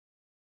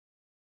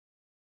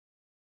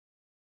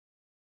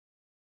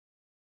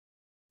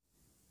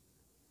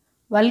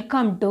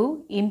Welcome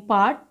to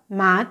Impart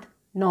Math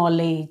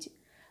Knowledge.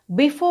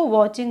 Before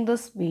watching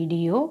this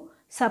video,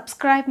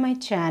 subscribe my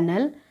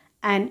channel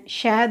and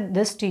share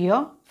this to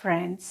your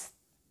friends.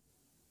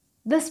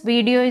 This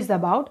video is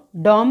about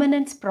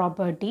dominance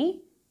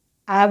property,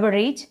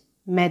 average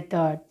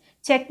method.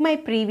 Check my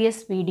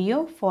previous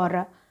video for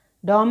a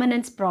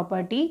dominance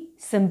property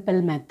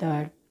simple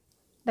method.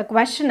 The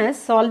question is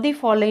solve the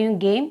following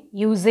game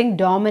using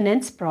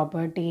dominance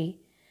property.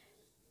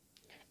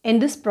 In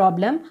this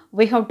problem,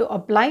 we have to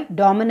apply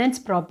dominance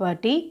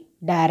property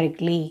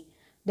directly.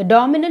 The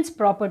dominance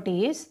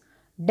property is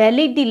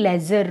delete the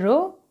lesser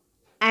row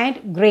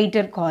and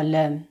greater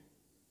column.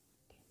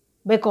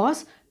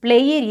 Because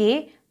player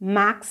A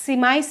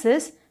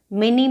maximizes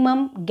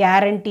minimum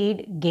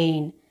guaranteed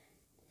gain.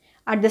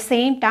 At the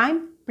same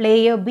time,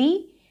 player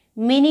B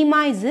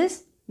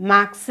minimizes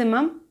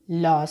maximum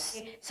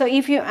loss. So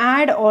if you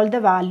add all the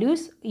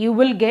values, you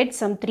will get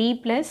some 3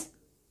 plus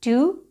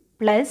 2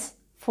 plus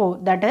 4,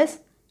 that is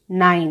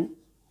 9.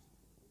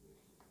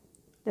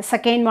 The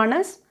second one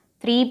is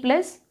 3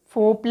 plus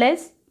 4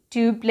 plus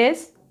 2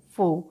 plus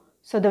 4.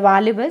 So the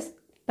value is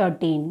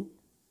 13.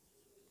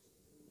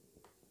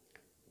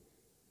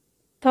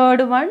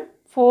 Third one,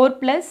 4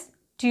 plus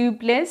 2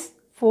 plus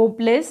 4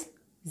 plus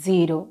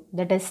 0,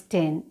 that is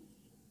 10.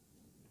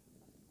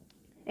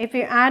 If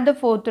you add the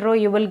fourth row,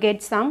 you will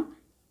get some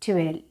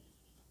 12.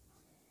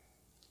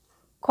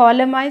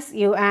 Column wise,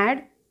 you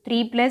add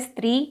 3 plus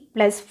 3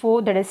 plus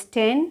 4, that is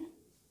 10.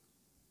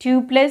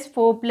 2 plus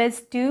 4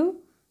 plus 2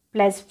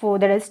 plus 4,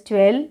 that is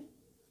 12.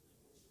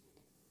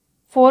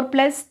 4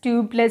 plus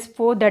 2 plus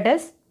 4, that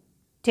is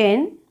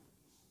 10.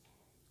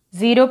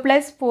 0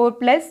 plus 4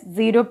 plus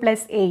 0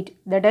 plus 8,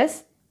 that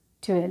is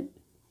 12.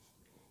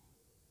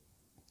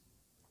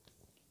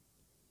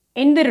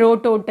 In the row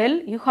total,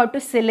 you have to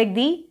select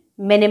the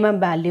minimum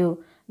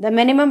value. The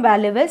minimum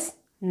value is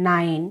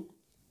 9.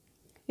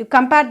 You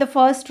compare the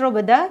first row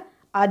with the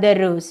other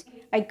rows.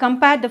 I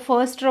compare the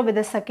first row with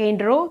the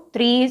second row.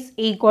 3 is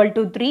equal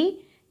to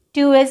 3.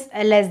 2 is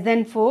less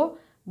than 4.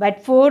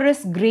 But 4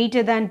 is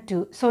greater than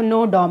 2. So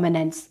no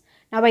dominance.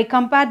 Now I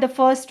compare the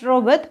first row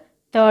with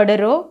third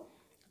row.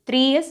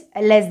 3 is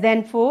less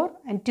than 4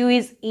 and 2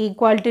 is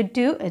equal to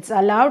 2. It's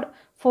allowed.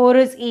 4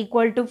 is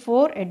equal to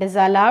 4. It is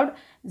allowed.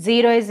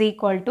 0 is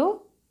equal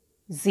to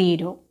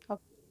 0.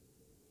 Okay.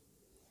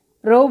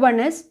 Row 1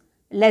 is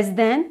less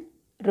than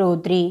row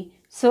 3.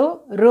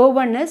 So row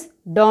 1 is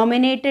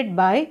dominated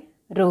by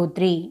row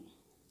 3.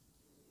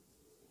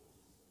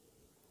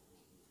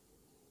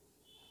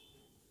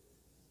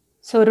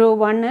 So row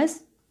 1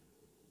 is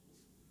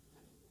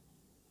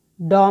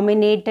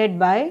dominated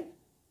by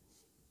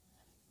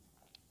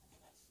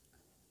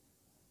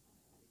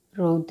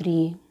row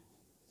 3.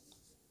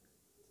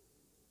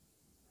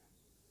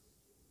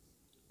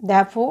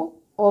 Therefore,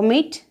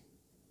 omit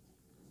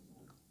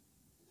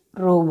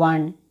row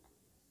 1.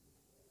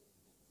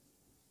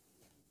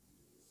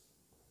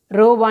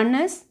 Row 1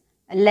 is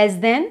less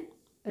than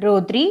row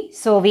 3,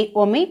 so we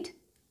omit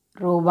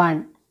row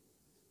 1.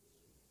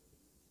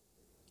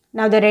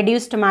 Now the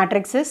reduced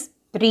matrix is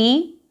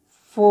 3,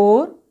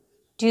 4,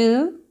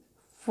 2,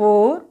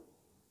 4,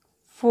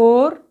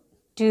 4,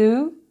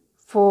 2,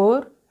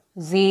 4,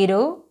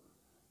 0,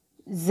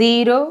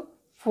 0,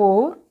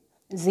 4,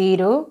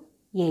 0,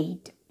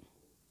 8.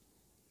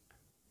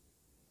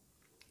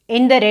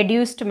 In the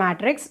reduced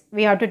matrix,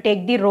 we have to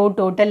take the row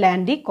total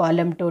and the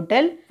column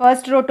total.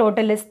 First row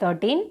total is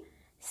 13.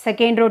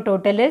 Second row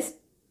total is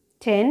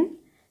 10.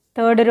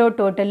 Third row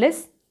total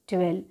is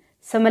 12.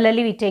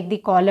 Similarly, we take the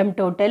column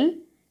total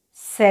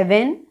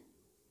 7,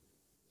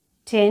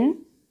 10,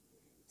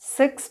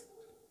 6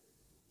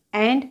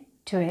 and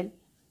 12.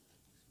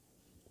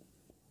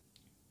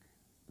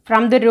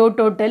 From the row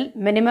total,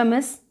 minimum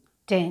is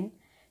 10.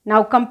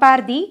 Now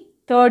compare the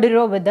third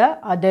row with the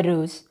other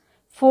rows.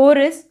 4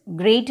 is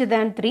greater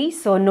than 3,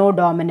 so no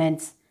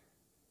dominance.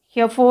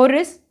 Here 4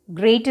 is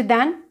greater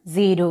than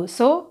 0,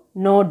 so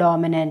no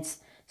dominance.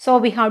 So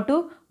we have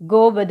to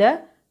go with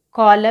the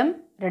column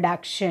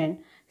reduction.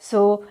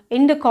 So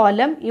in the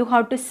column, you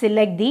have to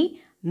select the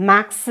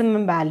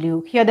maximum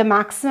value. Here the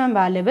maximum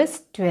value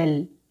is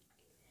 12.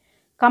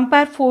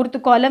 Compare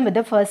fourth column with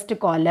the first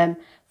column.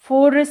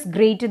 4 is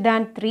greater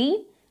than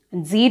 3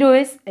 and 0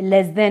 is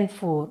less than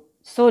 4.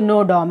 So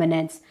no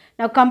dominance.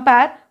 Now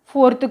compare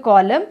fourth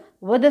column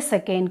with the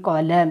second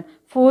column.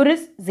 4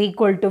 is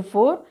equal to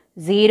 4.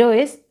 0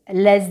 is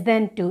less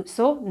than 2.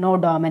 So no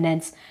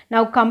dominance.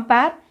 Now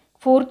compare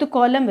fourth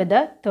column with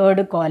the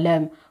third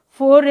column.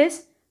 4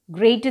 is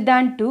greater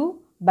than 2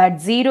 but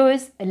 0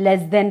 is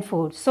less than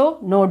 4. So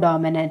no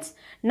dominance.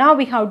 Now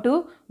we have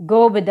to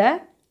go with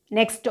the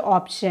next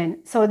option.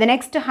 So the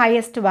next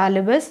highest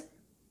value is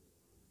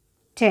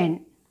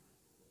 10.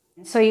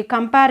 So you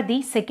compare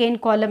the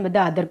second column with the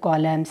other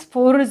columns.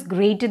 4 is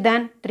greater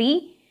than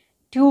 3.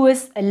 2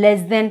 is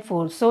less than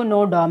 4. So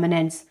no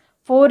dominance.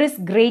 4 is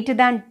greater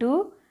than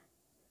 2.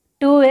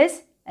 2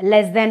 is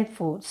less than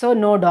 4. So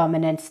no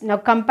dominance. Now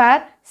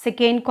compare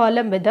second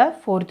column with the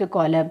fourth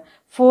column.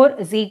 4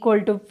 is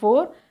equal to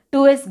 4.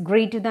 2 is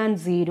greater than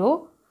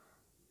 0,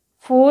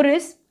 4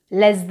 is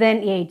less than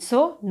 8,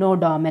 so no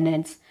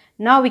dominance.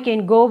 Now we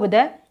can go with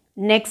the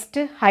next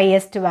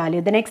highest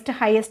value. The next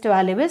highest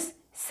value is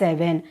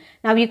 7.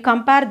 Now you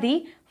compare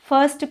the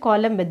first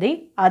column with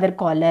the other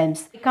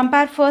columns.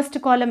 Compare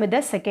first column with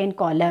the second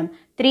column.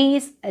 3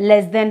 is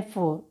less than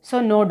 4,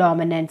 so no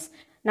dominance.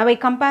 Now I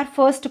compare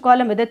first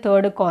column with the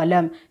third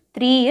column.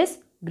 3 is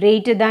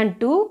greater than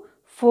 2,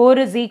 4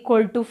 is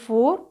equal to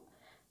 4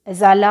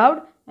 is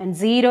allowed, and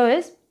 0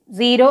 is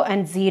 0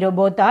 and 0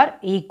 both are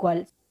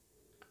equal.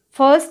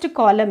 First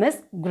column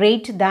is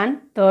greater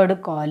than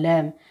third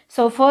column.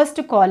 So first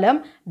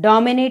column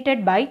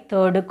dominated by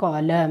third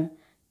column.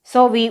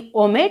 So we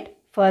omit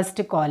first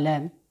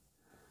column.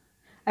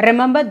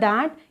 Remember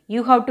that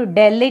you have to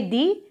delete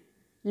the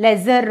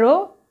lesser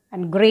row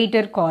and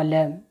greater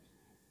column.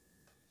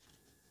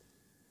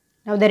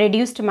 Now the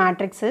reduced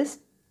matrix is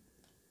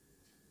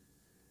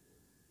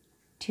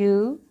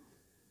 2,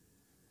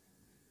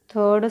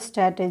 third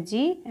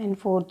strategy and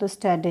fourth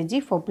strategy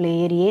for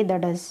player A,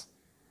 that is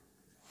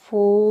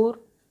 4,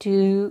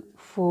 2,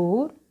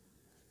 4,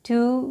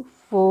 2,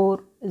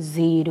 4,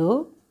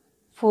 0,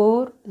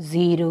 4,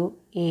 0,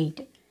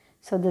 8.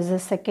 So this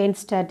is second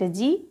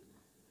strategy,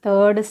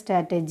 third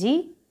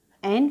strategy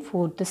and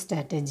fourth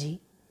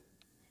strategy.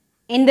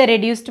 In the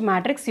reduced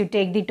matrix, you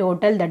take the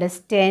total, that is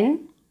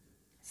 10,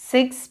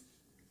 6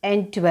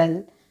 and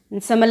 12.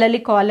 And similarly,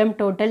 column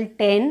total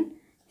 10,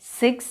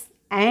 6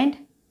 and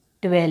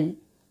 12.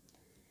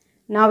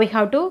 Now we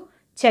have to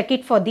check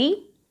it for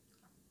the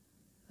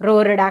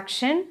row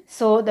reduction.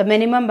 So the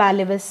minimum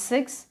value is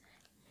 6.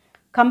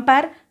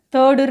 Compare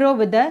third row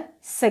with the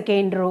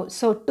second row.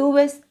 So 2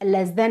 is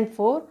less than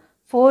 4.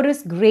 4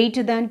 is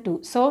greater than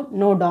 2. So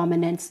no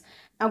dominance.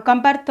 Now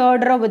compare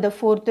third row with the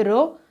fourth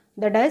row.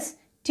 That is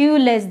 2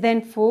 less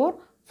than 4.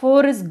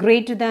 4 is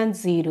greater than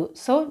 0.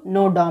 So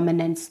no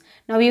dominance.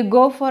 Now you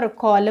go for a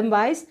column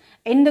wise.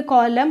 In the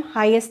column,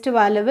 highest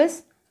value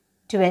is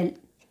 12.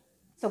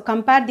 So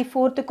compare the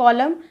fourth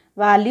column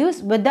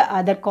values with the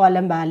other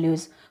column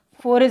values.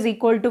 4 is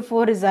equal to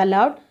 4 is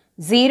allowed.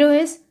 0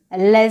 is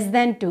less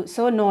than 2.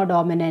 So no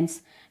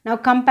dominance. Now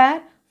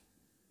compare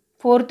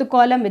fourth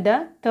column with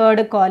the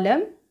third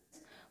column.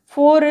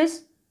 4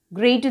 is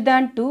greater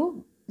than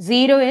 2.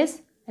 0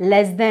 is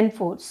less than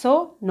 4.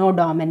 So no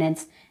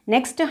dominance.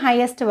 Next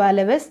highest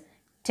value is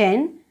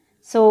 10.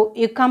 So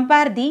you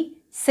compare the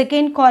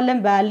second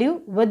column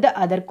value with the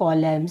other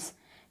columns.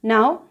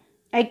 Now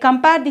I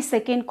compare the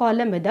second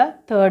column with the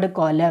third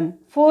column.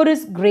 4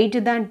 is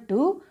greater than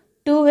 2.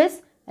 2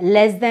 is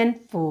less than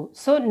 4.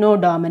 So no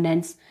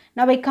dominance.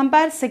 Now I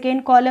compare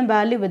second column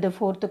value with the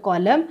fourth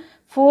column.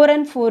 4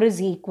 and 4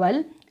 is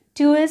equal.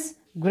 2 is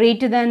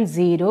greater than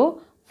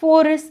 0.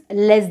 4 is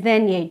less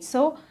than 8.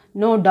 So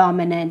no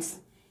dominance.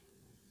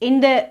 In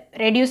the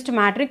reduced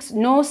matrix,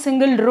 no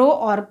single row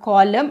or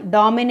column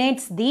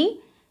dominates the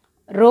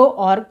row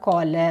or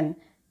column.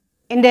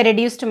 In the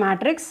reduced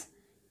matrix,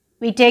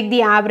 we take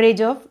the average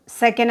of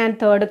second and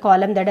third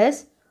column, that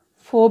is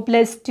 4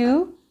 plus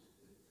 2,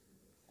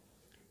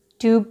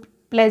 2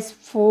 plus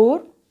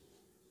 4,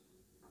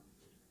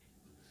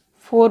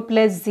 4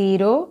 plus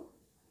 0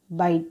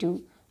 by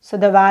 2. So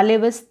the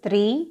value is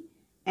 3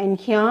 and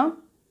here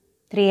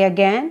 3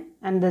 again,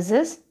 and this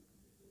is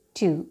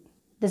 2.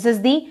 This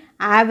is the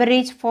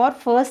average for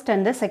first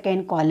and the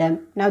second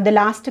column. Now the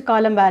last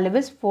column value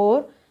is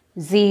 4,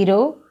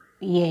 0,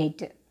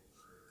 8.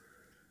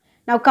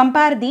 Now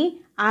compare the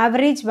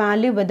average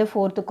value with the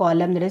fourth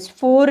column, that is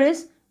 4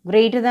 is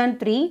greater than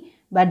 3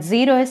 but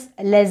 0 is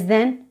less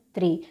than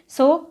 3.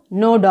 So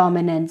no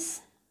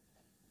dominance.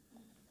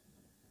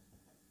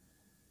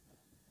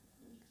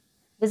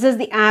 This is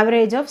the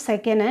average of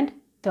second and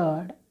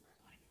third.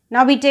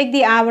 Now we take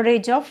the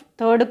average of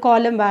third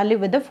column value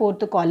with the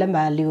fourth column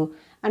value,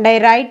 and I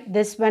write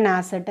this one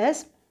as it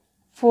is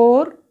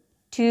 4,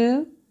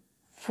 2,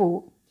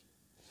 4.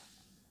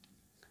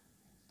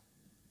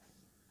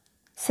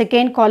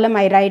 Second column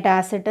I write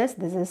as it is,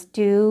 this is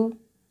 2,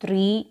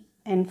 3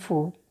 and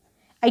 4.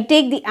 I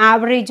take the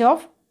average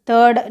of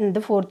third and the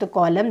fourth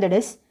column, that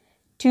is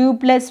 2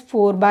 plus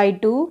 4 by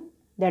 2,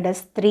 that is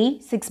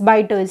 3, 6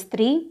 by 2 is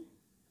 3,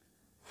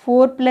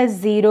 4 plus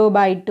 0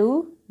 by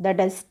 2,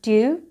 that is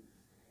 2,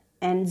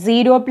 and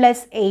 0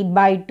 plus 8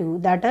 by 2,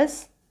 that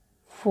is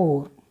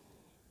 4.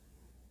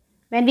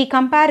 When we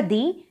compare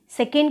the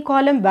second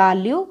column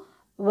value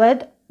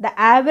with the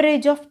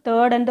average of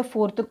third and the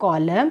fourth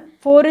column,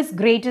 4 is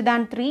greater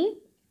than 3,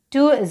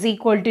 2 is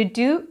equal to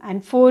 2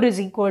 and 4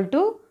 is equal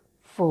to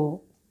 4.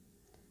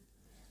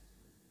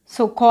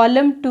 So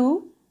column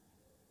 2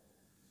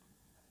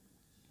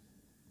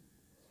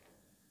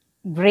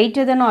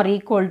 greater than or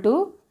equal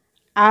to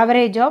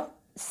average of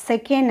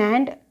second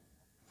and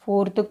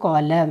fourth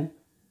column.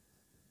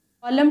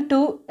 Column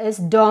 2 is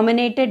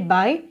dominated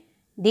by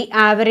the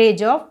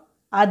average of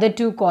other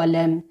two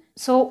columns.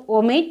 So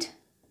omit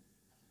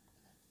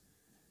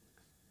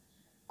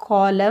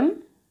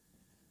column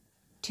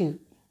 2.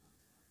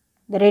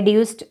 The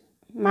reduced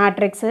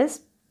matrix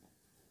is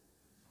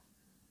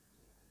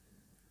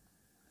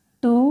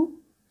 2,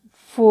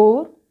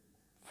 4,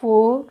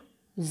 4,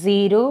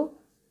 0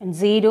 and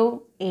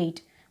 0,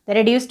 8. The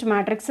reduced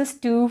matrix is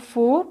 2,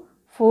 4,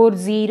 4,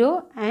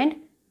 0 and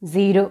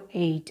 0,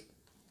 8.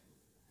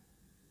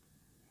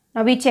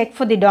 Now we check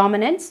for the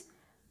dominance.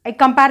 I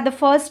compare the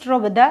first row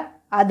with the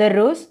other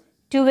rows.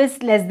 2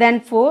 is less than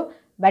 4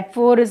 but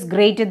 4 is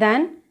greater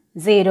than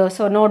 0,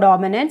 so no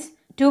dominance.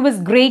 2 is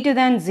greater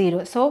than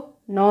 0, so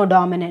no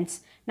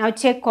dominance. Now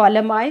check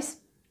column wise.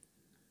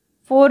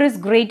 4 is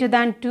greater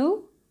than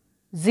 2,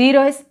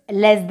 0 is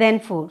less than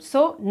 4,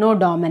 so no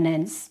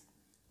dominance.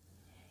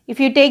 If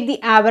you take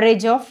the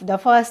average of the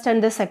first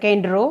and the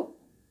second row,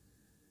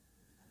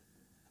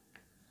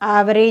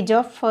 average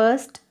of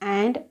first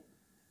and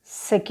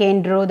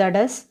second row, that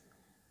is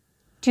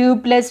 2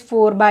 plus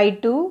 4 by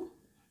 2,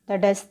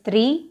 that is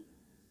 3,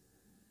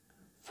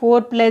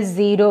 4 plus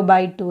 0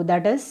 by 2,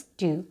 that is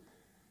 2.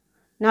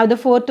 Now the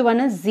fourth one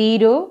is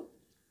 0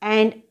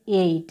 and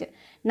 8.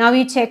 Now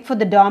we check for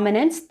the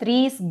dominance.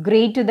 3 is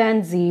greater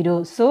than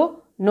 0,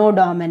 so no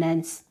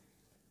dominance.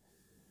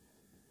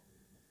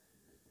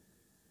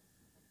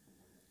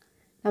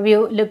 Now we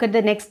look at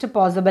the next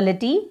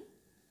possibility.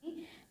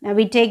 Now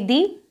we take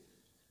the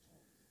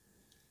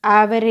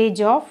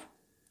average of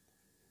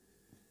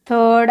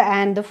third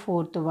and the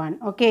fourth one.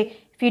 Okay,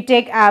 if you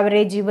take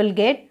average, you will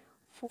get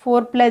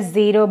 4 plus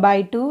 0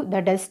 by 2,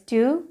 that is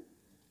 2,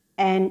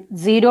 and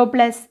 0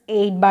 plus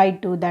 8 by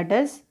 2, that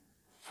is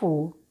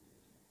 4.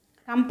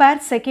 Compare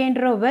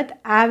second row with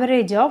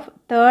average of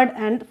third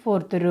and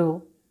fourth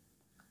row.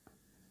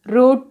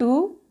 Row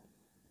 2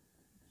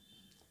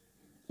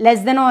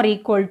 less than or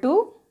equal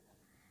to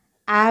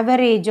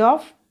average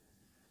of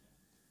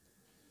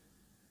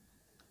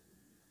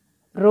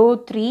row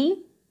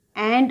 3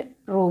 and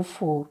row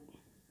 4.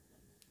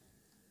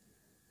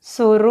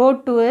 So row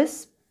 2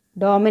 is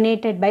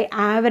dominated by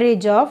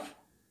average of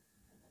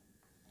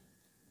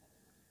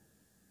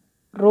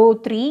row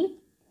 3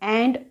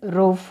 and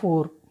row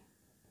 4.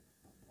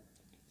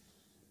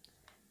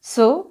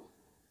 So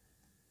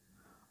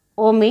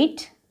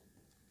omit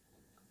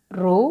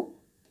row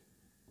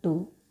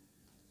 2.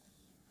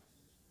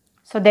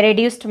 So the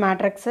reduced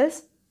matrix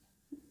is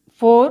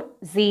 4,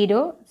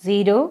 0,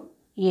 0,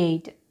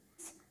 8.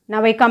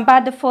 Now I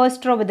compare the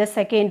first row with the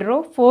second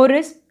row. 4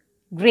 is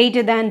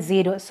greater than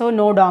 0, so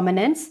no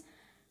dominance.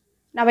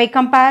 Now I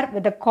compare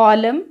with the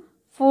column.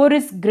 4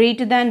 is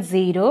greater than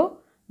 0,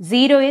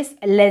 0 is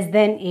less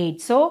than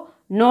 8, so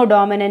no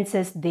dominance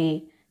is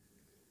there.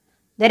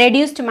 The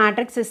reduced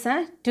matrix is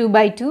a 2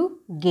 by 2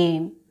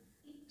 game.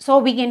 So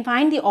we can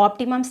find the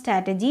optimum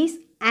strategies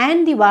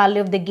and the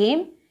value of the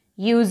game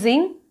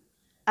using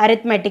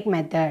arithmetic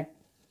method.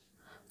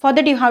 For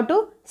that you have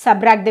to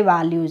subtract the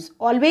values.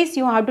 Always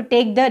you have to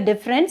take the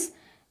difference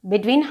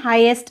between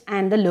highest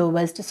and the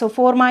lowest. So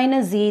 4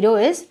 minus 0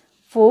 is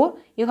 4.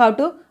 You have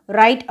to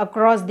write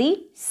across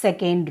the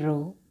second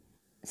row.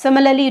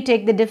 Similarly, you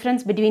take the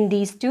difference between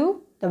these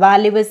two. The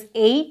value is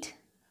 8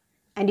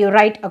 and you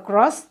write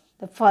across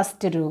the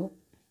first row.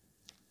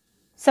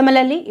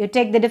 Similarly, you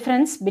take the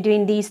difference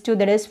between these two,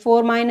 that is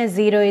 4 minus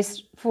 0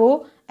 is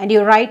 4, and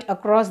you write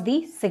across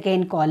the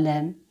second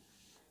column.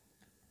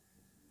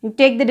 You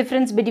take the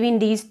difference between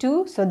these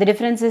two, so the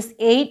difference is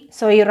 8,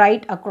 so you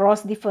write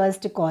across the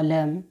first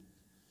column.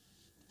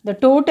 The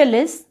total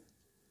is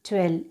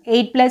 12.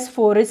 8 plus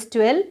 4 is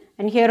 12,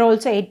 and here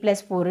also 8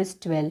 plus 4 is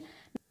 12.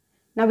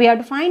 Now we have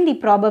to find the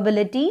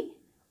probability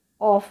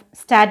of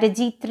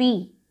strategy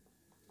 3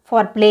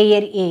 for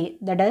player A,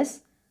 that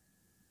is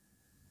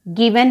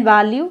given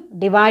value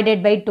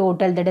divided by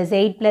total, that is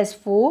 8 plus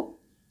 4.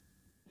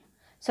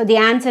 So the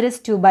answer is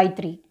 2 by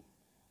 3.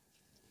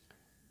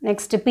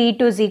 Next,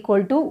 P2 is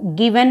equal to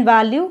given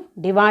value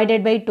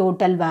divided by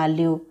total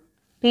value.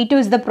 P2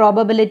 is the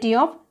probability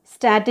of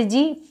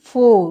strategy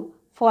 4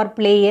 for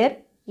player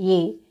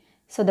A.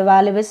 So the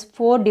value is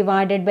 4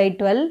 divided by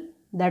 12,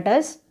 that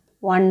is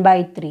 1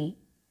 by 3.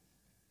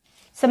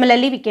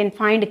 Similarly, we can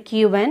find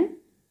Q1.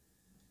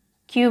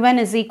 Q1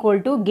 is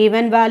equal to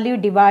given value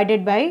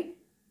divided by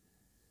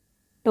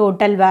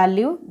total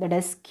value, that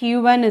is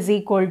Q1 is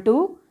equal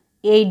to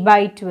 8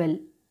 by 12.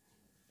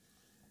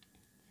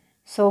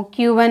 So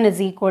Q1 is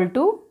equal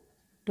to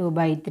 2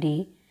 by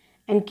 3.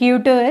 And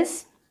Q2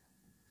 is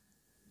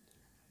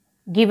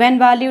given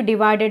value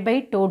divided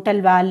by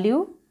total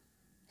value.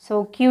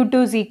 So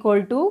Q2 is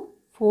equal to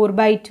 4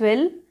 by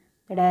 12,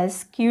 that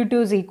is Q2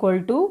 is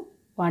equal to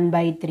 1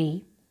 by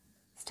 3.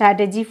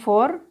 Strategy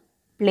for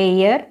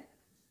player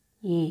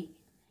A.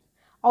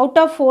 Out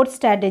of 4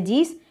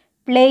 strategies,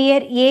 player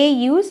A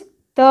use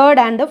third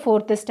and the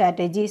fourth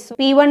strategy. So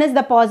P1 is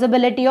the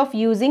possibility of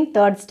using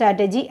third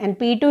strategy and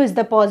P2 is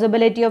the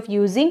possibility of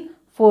using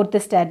fourth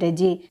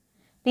strategy.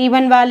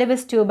 P1 value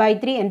is 2 by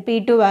 3 and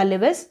P2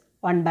 value is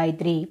 1 by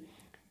 3.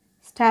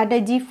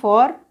 Strategy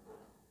for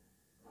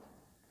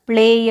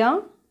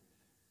player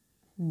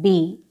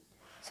B.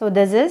 So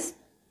this is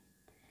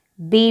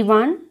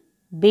B1,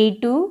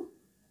 B2,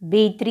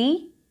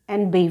 B3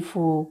 and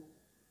B4.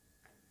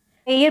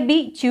 Player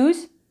B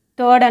choose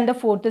third and the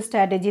fourth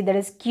strategy, that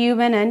is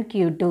Q1 and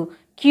Q2.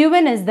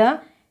 Q1 is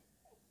the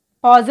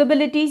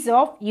possibilities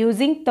of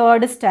using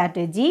third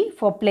strategy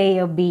for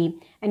player B,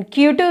 and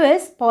Q2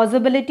 is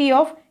possibility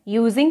of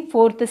using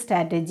fourth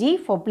strategy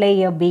for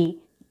player B.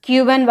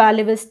 Q1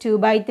 value is 2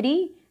 by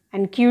 3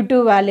 and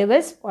Q2 value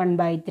is 1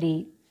 by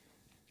 3.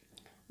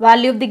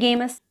 Value of the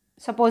game is,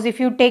 suppose if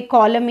you take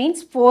column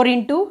means 4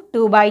 into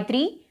 2 by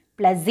 3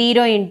 plus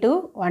 0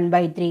 into 1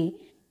 by 3.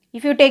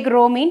 If you take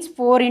row means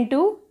 4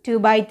 into 2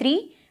 by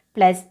 3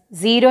 plus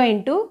 0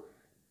 into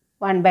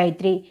 1 by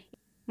 3.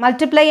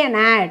 Multiply and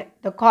add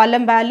the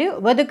column value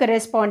with the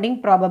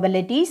corresponding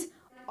probabilities,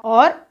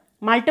 or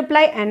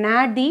multiply and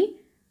add the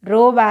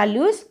row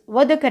values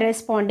with the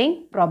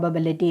corresponding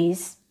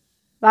probabilities.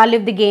 Value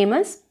of the game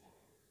is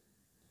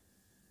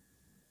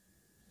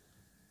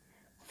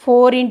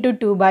 4 into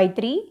 2 by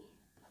 3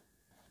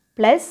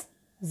 plus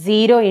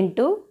 0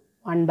 into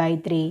 1 by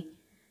 3,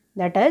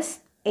 that is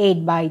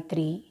 8 by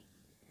 3.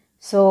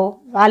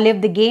 So, value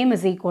of the game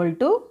is equal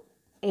to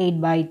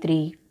 8 by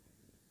 3.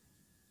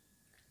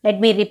 Let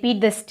me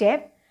repeat the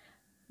step.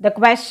 The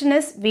question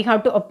is, we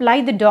have to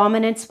apply the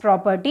dominance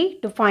property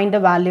to find the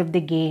value of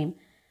the game.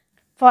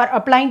 For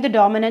applying the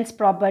dominance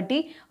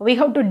property, we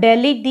have to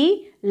delete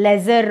the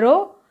lesser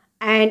row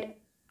and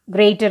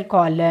greater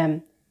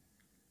column.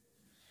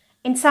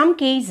 In some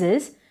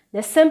cases,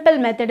 the simple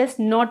method is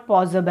not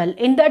possible.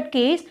 In that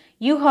case,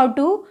 you have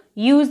to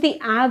use the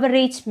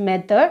average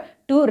method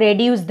to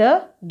reduce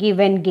the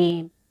given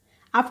game.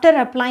 After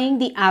applying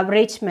the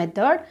average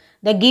method,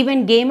 the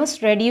given game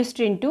is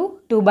reduced into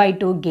 2 by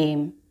 2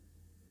 game.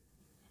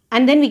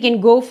 And then we can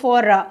go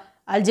for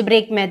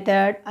algebraic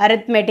method,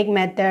 arithmetic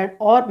method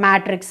or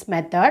matrix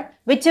method.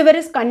 Whichever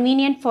is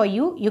convenient for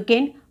you, you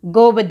can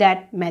go with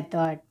that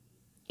method.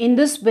 In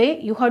this way,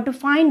 you have to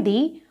find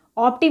the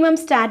optimum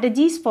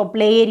strategies for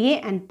player A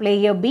and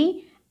player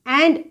B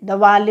and the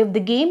value of the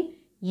game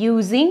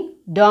using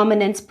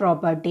dominance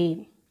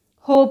property.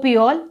 Hope you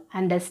all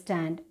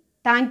understand.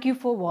 Thank you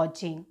for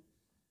watching.